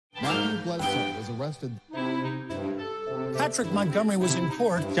Bledsoe was arrested. Patrick Montgomery was in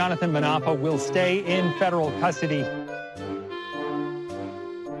court. Jonathan Manapa will stay in federal custody.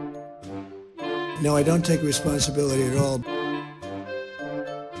 No, I don't take responsibility at all.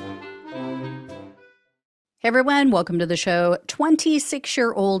 Hey everyone, welcome to the show.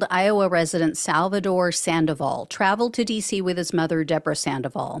 26-year-old Iowa resident Salvador Sandoval traveled to D.C. with his mother, Deborah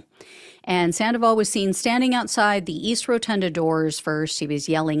Sandoval. And Sandoval was seen standing outside the East Rotunda doors first. He was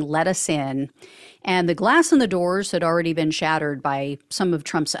yelling, "Let us in." And the glass in the doors had already been shattered by some of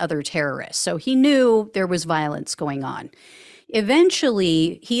Trump's other terrorists. So he knew there was violence going on.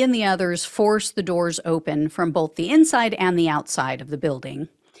 Eventually, he and the others forced the doors open from both the inside and the outside of the building.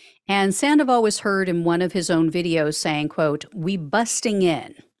 And Sandoval was heard in one of his own videos saying, quote, "We busting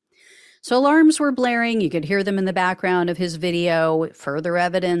in." So alarms were blaring. You could hear them in the background of his video, further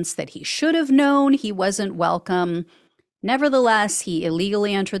evidence that he should have known he wasn't welcome. Nevertheless, he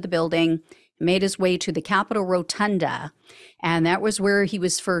illegally entered the building, made his way to the Capitol Rotunda, and that was where he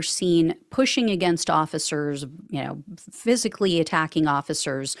was first seen pushing against officers, physically attacking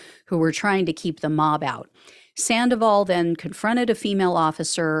officers who were trying to keep the mob out. Sandoval then confronted a female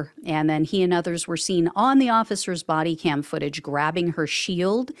officer, and then he and others were seen on the officer's body cam footage grabbing her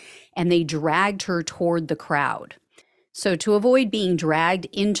shield, and they dragged her toward the crowd. So to avoid being dragged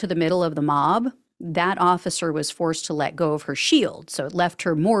into the middle of the mob, that officer was forced to let go of her shield, so it left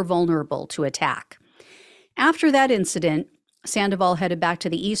her more vulnerable to attack. After that incident, Sandoval headed back to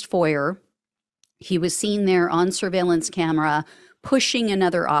the East Foyer. He was seen there on surveillance camera pushing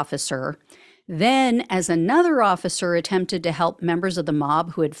another officer. Then, as another officer attempted to help members of the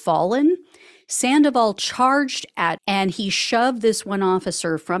mob who had fallen, Sandoval charged at and he shoved this one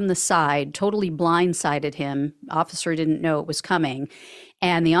officer from the side, totally blindsided him. Officer didn't know it was coming.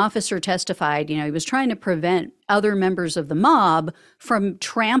 And the officer testified, he was trying to prevent other members of the mob from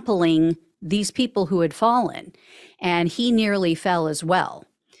trampling these people who had fallen. And he nearly fell as well.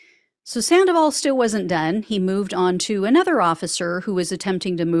 So Sandoval still wasn't done. He moved on to another officer who was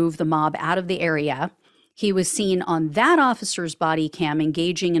attempting to move the mob out of the area. He was seen on that officer's body cam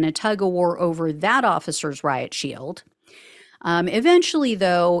engaging in a tug-of-war over that officer's riot shield. Eventually,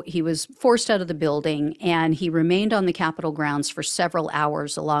 though, he was forced out of the building, and he remained on the Capitol grounds for several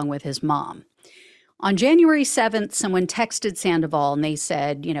hours along with his mom. On January 7th, someone texted Sandoval, and they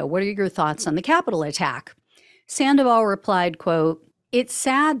said, "What are your thoughts on the Capitol attack?" Sandoval replied, quote, "It's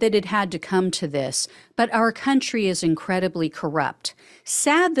sad that it had to come to this, but our country is incredibly corrupt.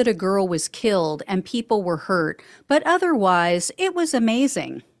 Sad that a girl was killed and people were hurt, but otherwise, it was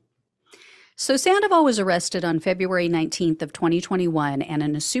amazing." So Sandoval was arrested on February 19th of 2021, and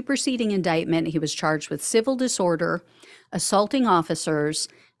in a superseding indictment, he was charged with civil disorder, assaulting officers,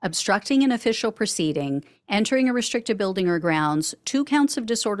 obstructing an official proceeding, entering a restricted building or grounds, 2 counts of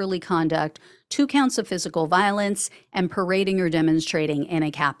disorderly conduct, 2 counts of physical violence, and parading or demonstrating in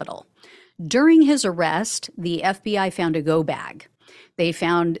a Capitol. During his arrest, the FBI found a go bag. They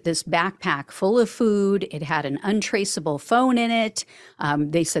found this backpack full of food. It had an untraceable phone in it.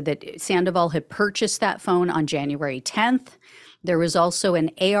 They said that Sandoval had purchased that phone on January 10th. There was also an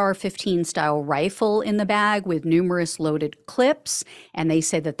AR-15 style rifle in the bag with numerous loaded clips, and they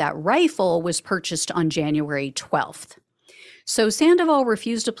said that that rifle was purchased on January 12th. So Sandoval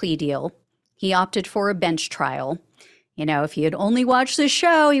refused a plea deal. He opted for a bench trial. If he had only watched the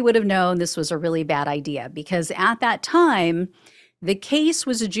show, he would have known this was a really bad idea, because at that time, the case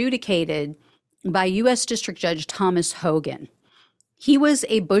was adjudicated by U.S. District Judge Thomas Hogan. He was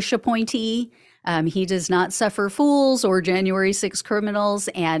a Bush appointee. He does not suffer fools or January 6 criminals,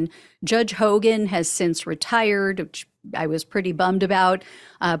 and Judge Hogan has since retired, which I was pretty bummed about.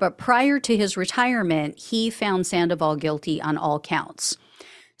 But prior to his retirement, he found Sandoval guilty on all counts.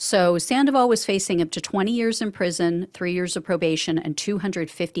 So Sandoval was facing up to 20 years in prison, 3 years of probation, and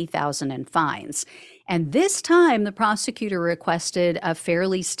 $250,000 in fines. And this time, the prosecutor requested a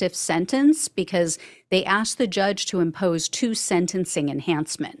fairly stiff sentence because they asked the judge to impose 2 sentencing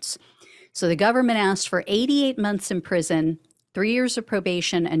enhancements. So the government asked for 88 months in prison, 3 years of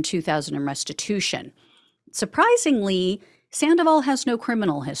probation, and $2,000 in restitution. Surprisingly, Sandoval has no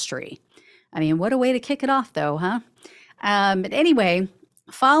criminal history. What a way to kick it off, though, huh? But anyway,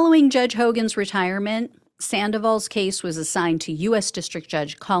 following Judge Hogan's retirement, Sandoval's case was assigned to U.S. District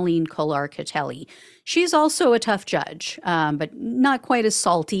Judge Colleen Kolar-Catelli. She's also a tough judge, but not quite as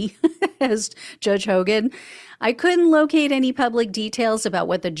salty as Judge Hogan. I couldn't locate any public details about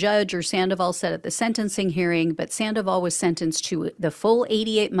what the judge or Sandoval said at the sentencing hearing, but Sandoval was sentenced to the full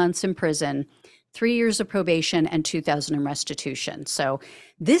 88 months in prison, 3 years of probation, and $2,000 in restitution. So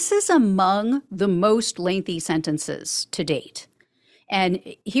this is among the most lengthy sentences to date. And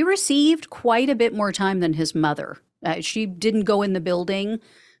he received quite a bit more time than his mother. She didn't go in the building,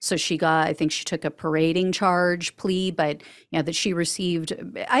 so I think she took a parading charge plea, but that she received,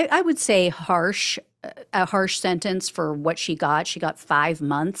 I would say a harsh sentence for what she got. She got 5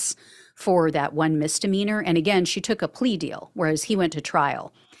 months for that one misdemeanor. And again, she took a plea deal, whereas he went to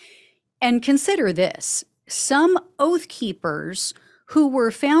trial. And consider this, some Oath Keepers who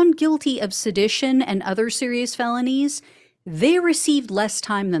were found guilty of sedition and other serious felonies, they received less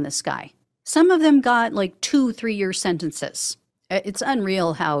time than this guy. Some of them got like 2-3 year sentences. It's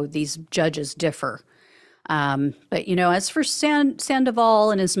unreal how these judges differ. But, as for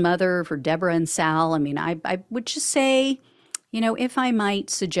Sandoval and his mother, for Deborah and Sal, I mean, I would just say, if I might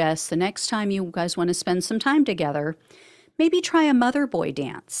suggest the next time you guys want to spend some time together, maybe try a Mother Boy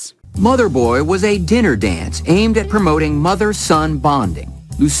dance. Mother Boy was a dinner dance aimed at promoting mother-son bonding.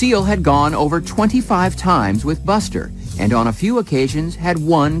 Lucille had gone over 25 times with Buster, and on a few occasions had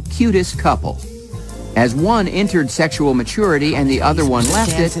one cutest couple. As one entered sexual maturity and the other one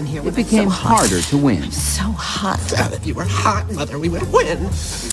left it, it became harder to win. So hot. Damn it, you were hot, Mother. We would win.